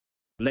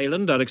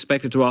Leyland are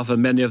expected to offer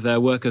many of their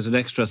workers an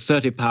extra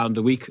 £30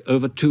 a week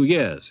over 2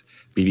 years.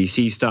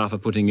 BBC staff are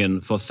putting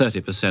in for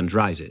 30%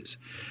 rises.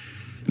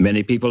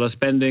 Many people are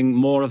spending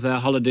more of their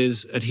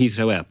holidays at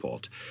Heathrow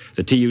Airport.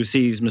 The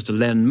TUC's Mr.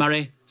 Len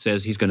Murray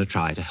says he's going to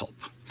try to help.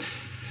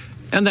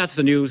 And that's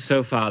the news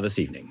so far this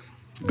evening.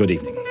 Good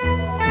evening.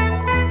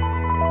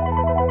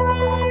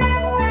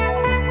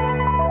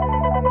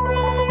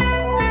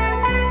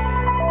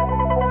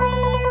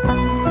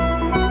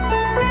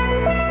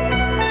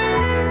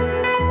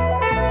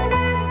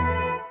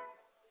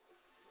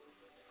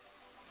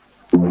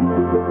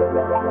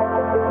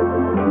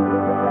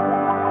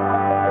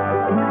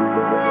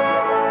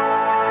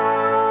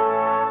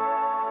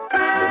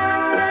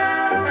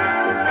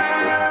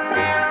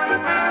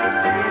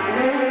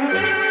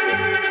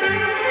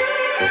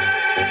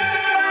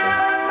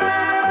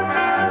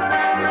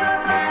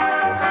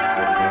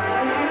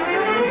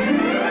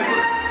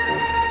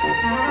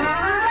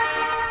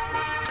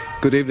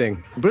 Good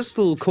evening.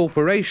 Bristol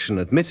Corporation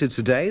admitted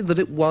today that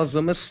it was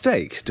a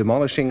mistake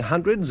demolishing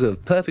hundreds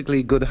of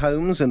perfectly good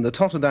homes in the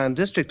Totterdown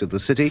district of the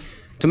city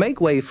to make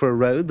way for a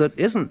road that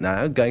isn't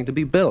now going to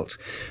be built.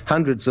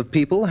 Hundreds of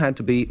people had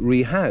to be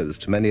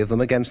rehoused, many of them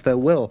against their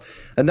will.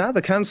 And now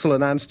the council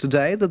announced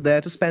today that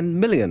they're to spend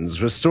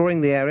millions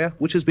restoring the area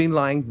which has been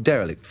lying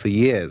derelict for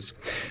years.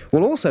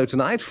 Well, also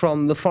tonight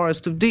from the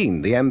Forest of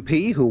Dean, the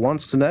MP who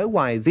wants to know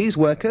why these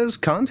workers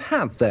can't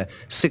have their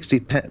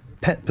 60%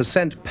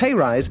 pay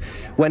rise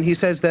when he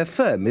says their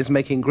firm is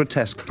making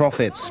grotesque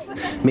profits.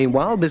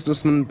 Meanwhile,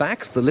 businessmen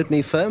back the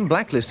Litany firm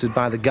blacklisted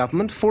by the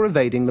government for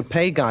evading the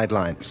pay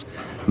guidelines.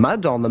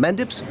 Mud on the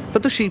Mendips,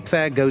 but the sheep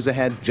fair goes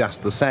ahead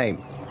just the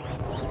same.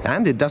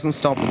 And it doesn't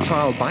stop the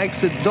trial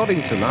bikes at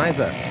Doddington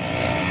either.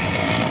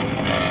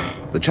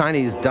 The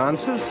Chinese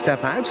dancers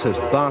step out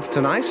at Bath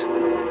tonight.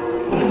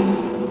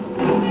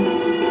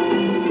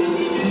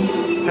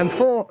 And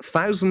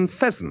 4,000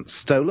 pheasants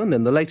stolen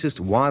in the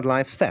latest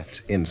wildlife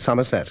theft in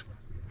Somerset.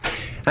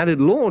 And at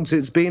Lord's,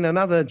 it's been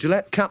another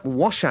Gillette Cup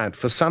washout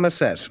for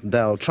Somerset.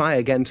 They'll try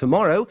again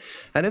tomorrow,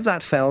 and if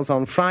that fails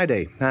on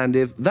Friday, and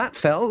if that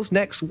fails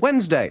next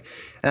Wednesday,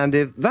 and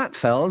if that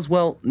fails,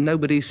 well,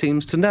 nobody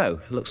seems to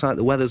know. It looks like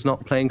the weather's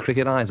not playing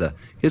cricket either.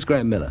 Here's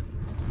Graham Miller.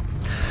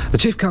 The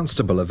Chief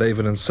Constable of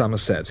Avon and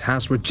Somerset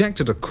has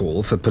rejected a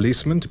call for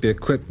policemen to be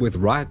equipped with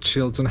riot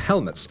shields and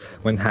helmets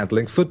when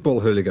handling football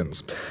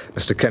hooligans.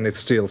 Mr. Kenneth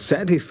Steele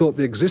said he thought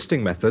the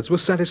existing methods were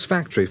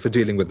satisfactory for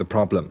dealing with the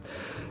problem.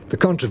 The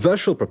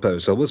controversial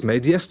proposal was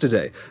made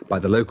yesterday by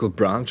the local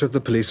branch of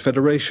the Police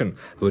Federation,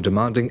 who are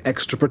demanding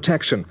extra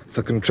protection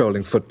for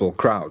controlling football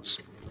crowds.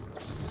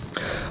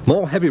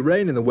 More heavy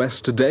rain in the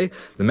west today.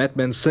 The Met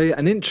Men say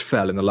an inch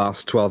fell in the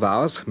last 12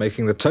 hours,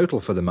 making the total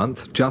for the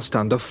month just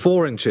under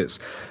 4 inches.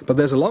 But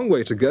there's a long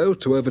way to go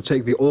to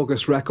overtake the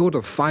August record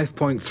of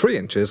 5.3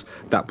 inches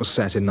that was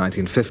set in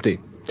 1950.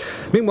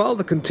 Meanwhile,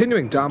 the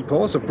continuing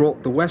downpours have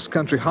brought the West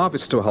Country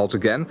harvest to a halt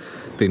again.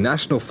 The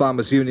National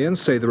Farmers Union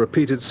say the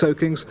repeated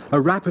soakings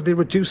are rapidly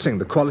reducing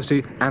the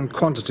quality and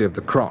quantity of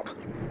the crop.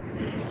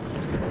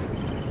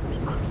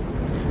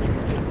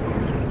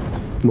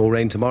 More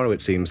rain tomorrow,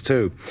 it seems,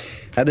 too.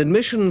 An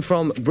admission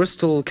from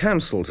Bristol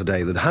Council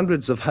today that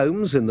hundreds of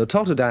homes in the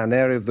Totterdown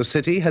area of the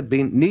city had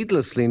been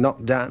needlessly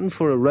knocked down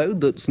for a road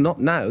that's not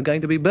now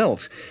going to be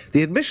built.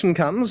 The admission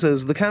comes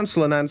as the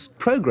council announced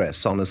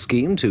progress on a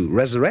scheme to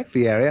resurrect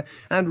the area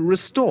and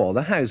restore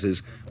the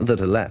houses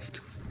that are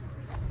left.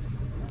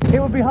 It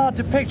would be hard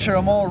to picture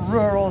a more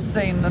rural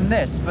scene than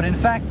this, but in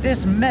fact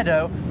this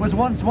meadow was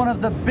once one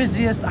of the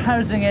busiest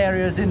housing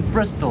areas in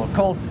Bristol,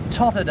 called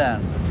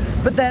Totterdown.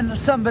 But then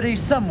somebody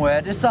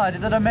somewhere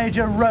decided that a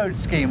major road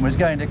scheme was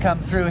going to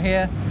come through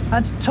here,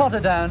 and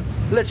Totterdown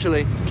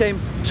literally came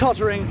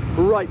tottering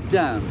right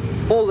down.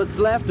 All that's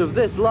left of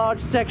this large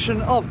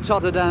section of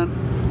Totterdown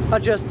are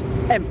just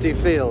empty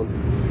fields.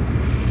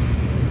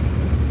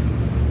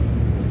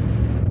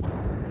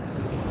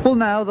 Well,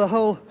 now the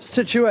whole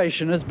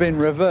situation has been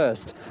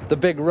reversed. The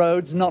big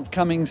road's not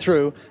coming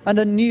through, and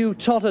a new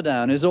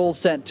Totterdown is all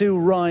set to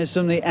rise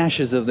from the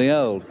ashes of the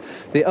old.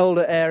 The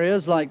older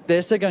areas like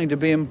this are going to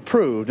be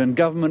improved, and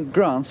government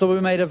grants will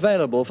be made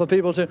available for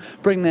people to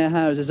bring their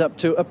houses up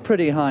to a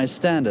pretty high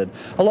standard.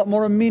 A lot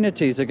more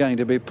amenities are going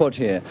to be put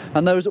here,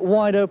 and those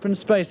wide open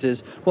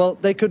spaces, well,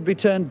 they could be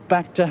turned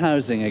back to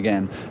housing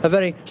again. A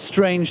very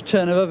strange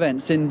turn of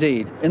events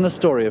indeed in the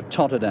story of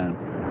Totterdown.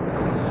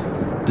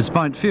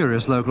 Despite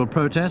furious local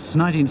protests,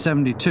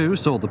 1972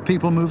 saw the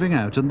people moving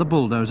out and the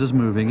bulldozers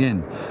moving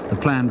in. The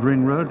planned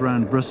ring road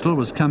round Bristol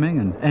was coming,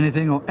 and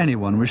anything or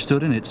anyone which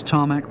stood in its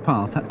tarmac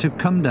path had to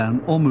come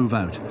down or move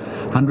out.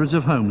 Hundreds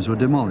of homes were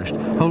demolished,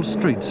 whole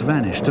streets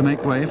vanished to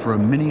make way for a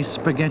mini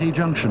spaghetti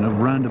junction of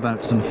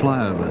roundabouts and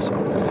flyovers.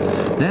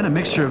 Then a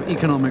mixture of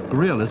economic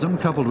realism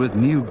coupled with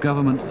new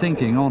government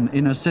thinking on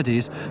inner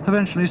cities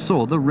eventually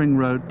saw the ring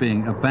road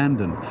being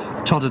abandoned.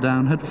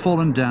 Totterdown had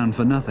fallen down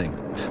for nothing.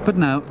 But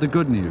now the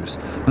good news.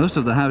 Most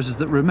of the houses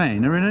that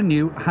remain are in a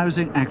new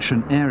housing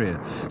action area.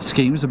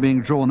 Schemes are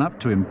being drawn up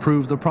to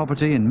improve the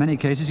property, in many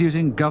cases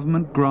using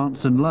government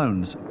grants and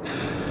loans.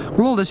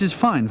 Well, all this is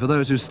fine for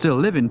those who still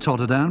live in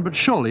Totterdown, but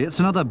surely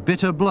it's another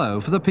bitter blow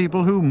for the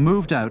people who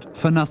moved out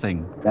for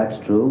nothing. That's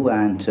true,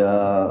 and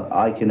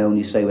I can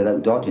only say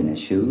without dodging his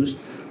shoes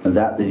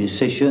that the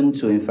decision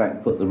to in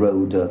fact put the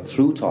road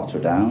through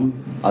Totterdown,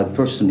 I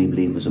personally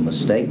believe was a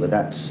mistake, but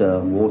that's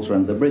water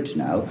under the bridge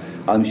now.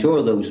 I'm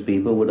sure those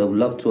people would have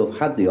loved to have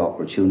had the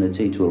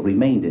opportunity to have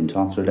remained in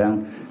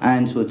Totterdown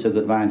and to have took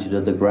advantage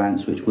of the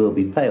grants which will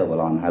be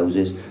payable on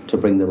houses to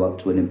bring them up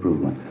to an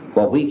improvement.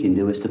 What we can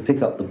do is to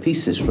pick up the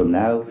pieces from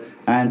now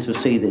and to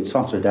see that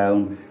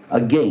Totterdown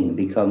again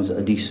becomes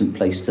a decent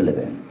place to live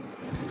in.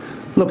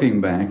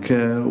 Looking back,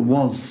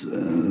 was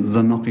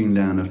the knocking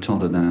down of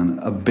Totterdown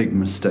a big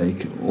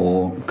mistake,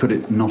 or could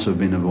it not have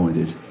been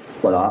avoided?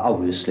 Well,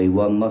 obviously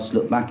one must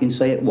look back and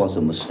say it was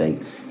a mistake.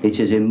 It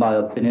is, in my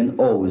opinion,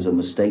 always a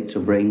mistake to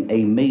bring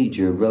a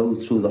major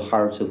road through the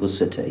heart of a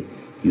city.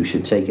 You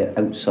should take it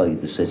outside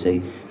the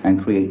city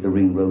and create the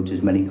ring roads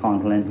as many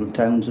continental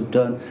towns have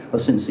done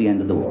since the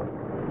end of the war.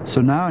 So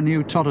now a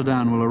new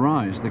Totterdown will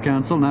arise. The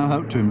council now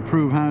hope to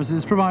improve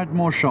houses, provide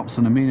more shops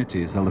and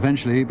amenities. There'll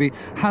eventually be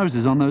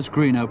houses on those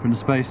green open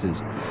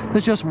spaces.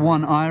 There's just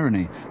one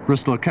irony.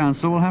 Bristol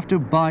Council will have to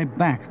buy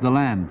back the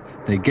land.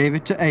 They gave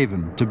it to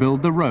Avon to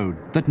build the road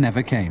that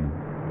never came.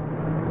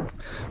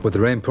 With the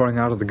rain pouring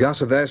out of the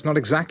gutter there, it's not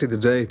exactly the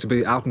day to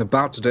be out and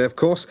about today, of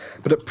course,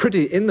 but at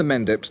Pretty in the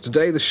Mendips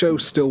today the show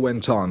still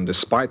went on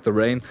despite the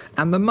rain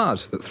and the mud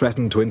that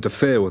threatened to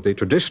interfere with the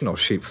traditional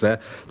sheep fair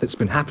that's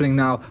been happening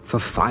now for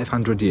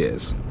 500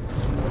 years.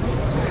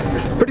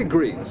 Pretty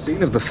Green,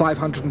 scene of the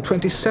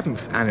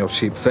 527th annual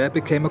sheep fair,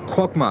 became a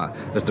quagmire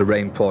as the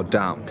rain poured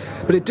down.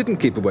 But it didn't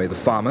keep away the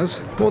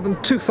farmers. More than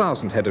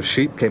 2,000 head of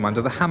sheep came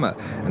under the hammer,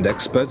 and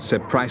experts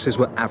said prices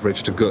were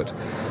average to good.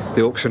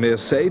 The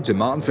auctioneers say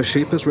demand for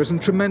sheep has risen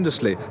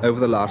tremendously over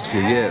the last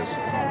few years.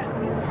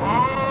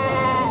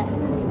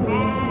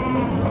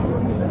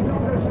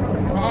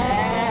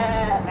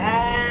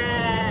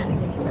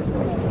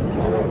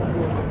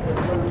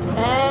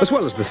 As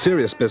well as the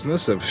serious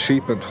business of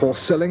sheep and horse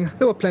selling,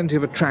 there were plenty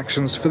of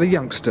attractions for the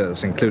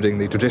youngsters, including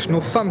the traditional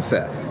fun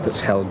fair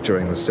that's held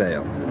during the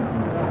sale.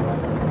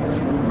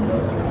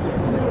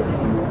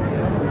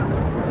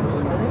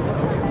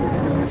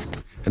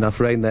 Enough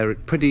rain there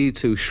at Pretty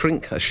to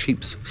shrink a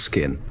sheep's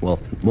skin. Well,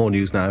 more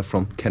news now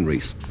from Ken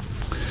Rees.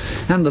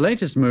 And the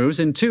latest moves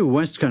in two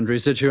West Country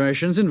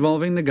situations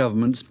involving the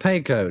government's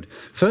pay code.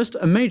 First,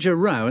 a major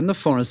row in the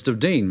Forest of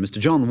Dean. Mr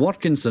John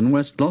Watkinson,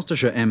 West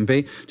Gloucestershire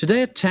MP,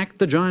 today attacked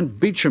the giant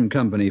Beecham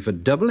company for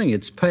doubling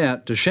its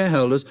payout to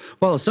shareholders,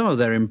 while some of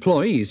their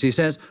employees, he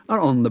says, are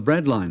on the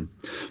breadline.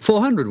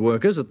 400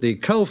 workers at the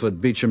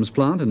Colford Beecham's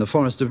plant in the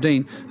Forest of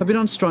Dean have been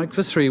on strike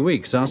for 3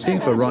 weeks,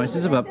 asking for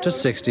rises of up to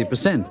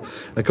 60%.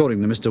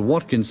 According to Mr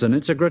Watkinson,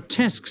 it's a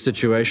grotesque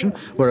situation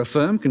where a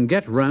firm can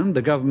get round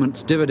the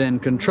government's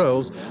dividend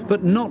controls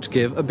but not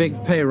give a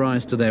big pay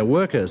rise to their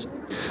workers.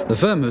 The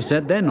firm have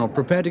said they're not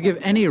prepared to give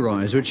any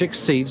rise which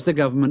exceeds the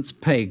government's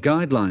pay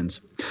guidelines.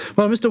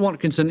 Well, Mr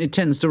Watkinson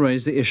intends to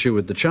raise the issue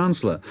with the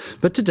Chancellor,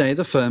 but today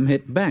the firm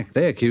hit back.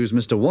 They accuse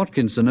Mr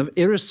Watkinson of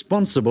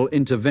irresponsible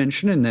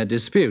intervention in their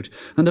dispute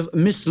and of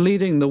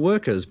misleading the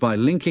workers by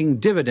linking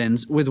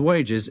dividends with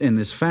wages in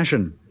this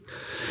fashion.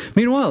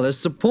 Meanwhile, there's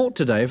support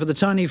today for the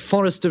tiny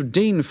Forest of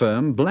Dean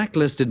firm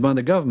blacklisted by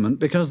the government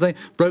because they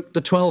broke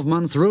the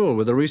 12-month rule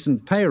with a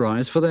recent pay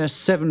rise for their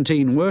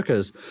 17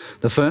 workers.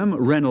 The firm,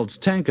 Reynolds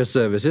Tanker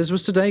Services,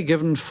 was today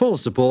given full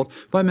support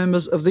by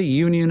members of the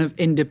Union of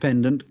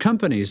Independent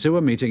Companies who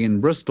are meeting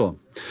in Bristol.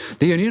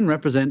 The union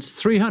represents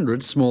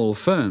 300 small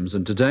firms,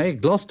 and today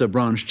Gloucester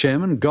branch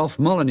chairman Gough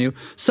Molyneux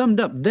summed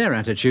up their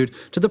attitude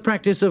to the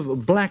practice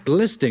of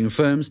blacklisting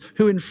firms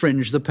who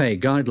infringe the pay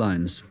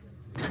guidelines.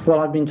 Well,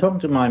 I've been talking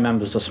to my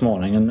members this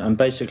morning, and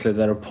basically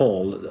they're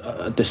appalled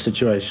at this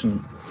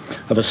situation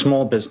of a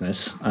small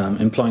business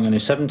employing only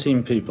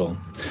 17 people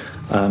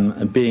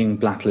being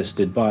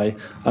blacklisted by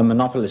a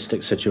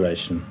monopolistic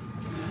situation.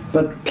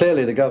 But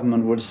clearly the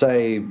government would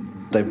say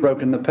they've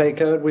broken the pay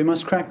code, we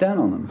must crack down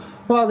on them.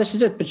 Well, this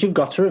is it, but you've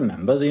got to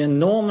remember the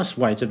enormous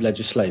weight of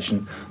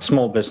legislation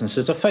small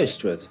businesses are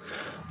faced with.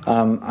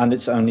 And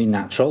it's only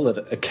natural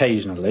that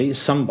occasionally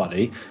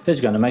somebody is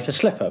going to make a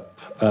slip-up.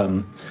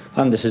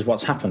 And this is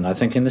what's happened, I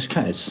think, in this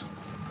case.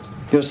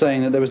 You're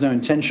saying that there was no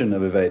intention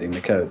of evading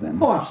the code, then?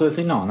 Oh,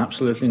 absolutely none,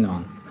 absolutely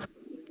none.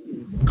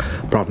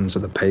 Problems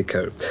of the pay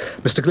code.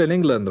 Mr Glyn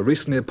England, the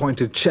recently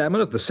appointed chairman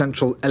of the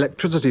Central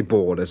Electricity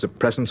Board, is at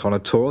present on a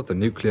tour of the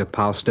nuclear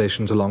power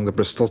stations along the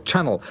Bristol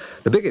Channel,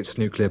 the biggest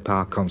nuclear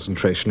power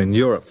concentration in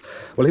Europe.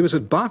 Well, he was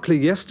at Berkeley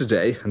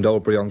yesterday and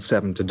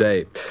Albury-on-Severn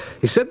today.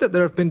 He said that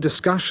there have been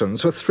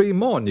discussions for 3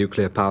 more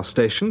nuclear power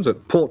stations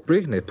at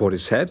Portbury near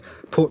Portishead,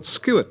 Port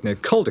Skewett near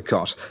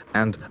Caldicot,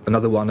 and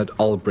another one at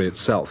Albury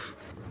itself.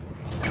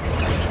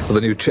 Well,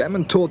 the new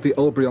chairman toured the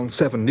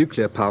Albury-on-Severn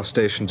nuclear power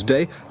station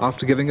today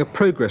after giving a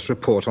progress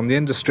report on the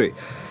industry.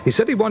 He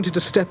said he wanted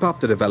to step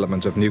up the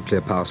development of nuclear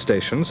power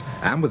stations,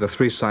 and with the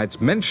 3 sites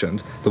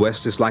mentioned, the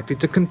West is likely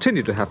to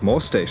continue to have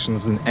more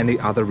stations than any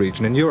other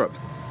region in Europe.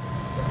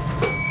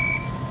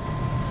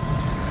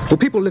 Well,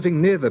 people living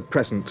near the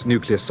present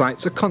nuclear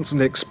sites are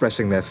constantly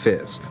expressing their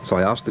fears. So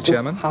I asked the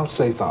chairman, how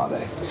safe are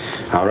they?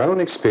 Our own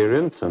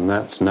experience, and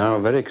that's now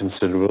very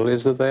considerable,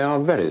 is that they are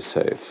very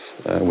safe.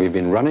 We've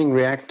been running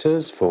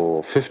reactors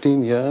for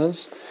 15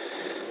 years.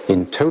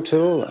 In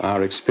total,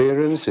 our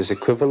experience is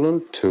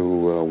equivalent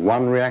to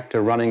one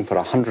reactor running for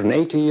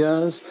 180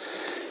 years,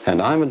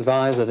 and I'm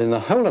advised that in the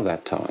whole of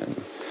that time,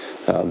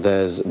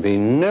 there's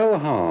been no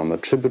harm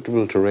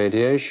attributable to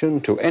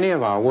radiation to any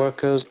of our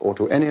workers or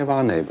to any of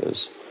our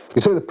neighbours. You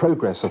say the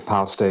progress of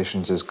power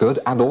stations is good,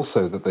 and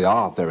also that they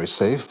are very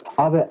safe.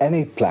 Are there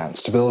any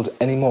plans to build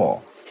any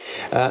more?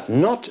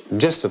 Not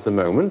just at the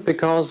moment,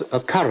 because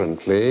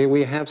currently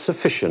we have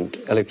sufficient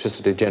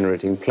electricity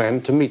generating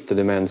plant to meet the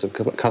demands of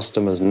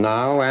customers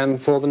now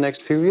and for the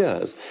next few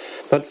years.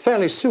 But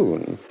fairly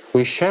soon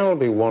we shall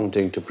be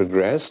wanting to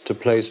progress to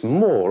place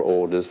more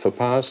orders for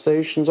power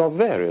stations of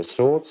various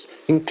sorts,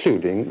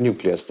 including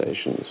nuclear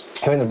stations.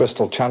 Here in the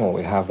Bristol Channel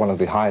we have one of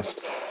the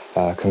highest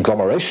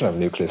conglomeration of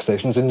nuclear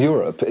stations in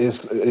Europe.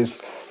 Is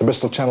the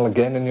Bristol Channel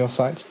again in your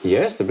sights?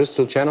 Yes, the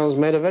Bristol Channel has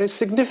made a very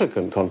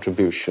significant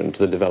contribution to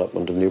the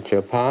development of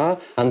nuclear power,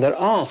 and there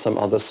are some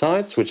other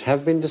sites which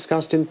have been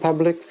discussed in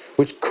public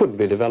which could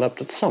be developed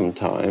at some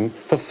time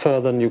for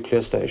further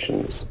nuclear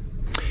stations.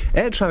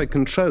 Air traffic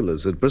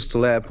controllers at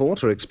Bristol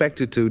Airport are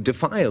expected to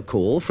defy a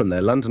call from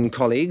their London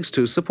colleagues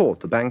to support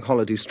the bank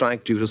holiday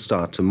strike due to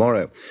start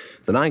tomorrow.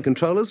 The 9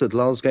 controllers at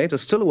Lulsgate are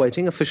still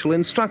awaiting official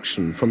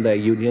instruction from their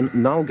union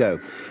Nulgo.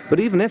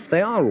 But even if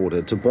they are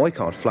ordered to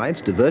boycott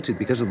flights diverted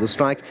because of the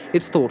strike,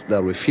 it's thought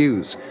they'll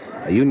refuse.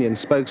 A union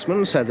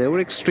spokesman said they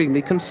were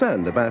extremely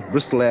concerned about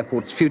Bristol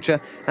Airport's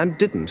future and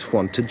didn't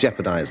want to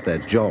jeopardise their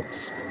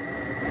jobs.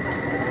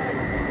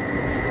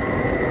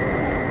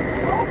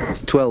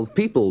 12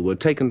 people were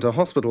taken to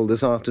hospital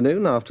this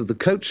afternoon after the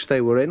coach they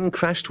were in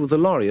crashed with a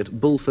lorry at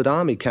Bulford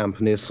Army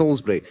Camp near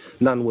Salisbury.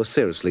 None were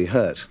seriously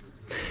hurt.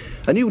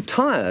 A new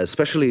tyre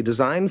specially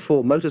designed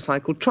for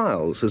motorcycle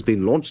trials has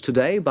been launched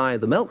today by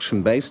the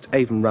Melksham-based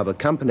Avon Rubber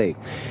Company.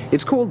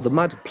 It's called the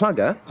Mud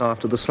Plugger,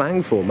 after the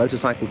slang for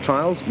motorcycle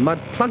trials, mud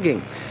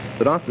plugging.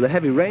 But after the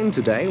heavy rain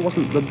today, it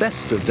wasn't the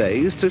best of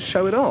days to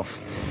show it off.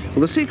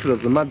 Well, the secret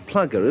of the Mud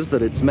Plugger is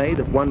that it's made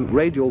of one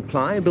radial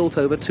ply built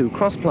over 2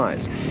 cross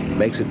plies. It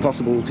makes it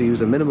possible to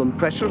use a minimum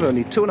pressure of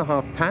only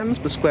 2.5 pounds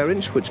per square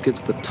inch, which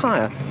gives the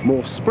tyre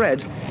more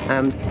spread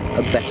and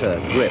a better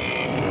grip.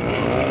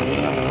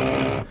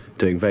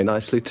 Doing very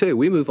nicely too.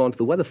 We move on to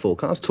the weather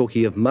forecast,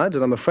 talking of mud,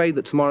 and I'm afraid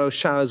that tomorrow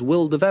showers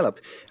will develop,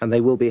 and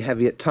they will be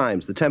heavy at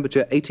times. The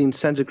temperature 18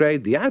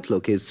 centigrade. The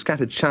outlook is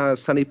scattered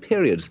showers, sunny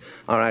periods.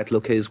 Our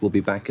outlook is we'll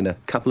be back in a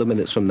couple of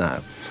minutes from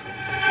now.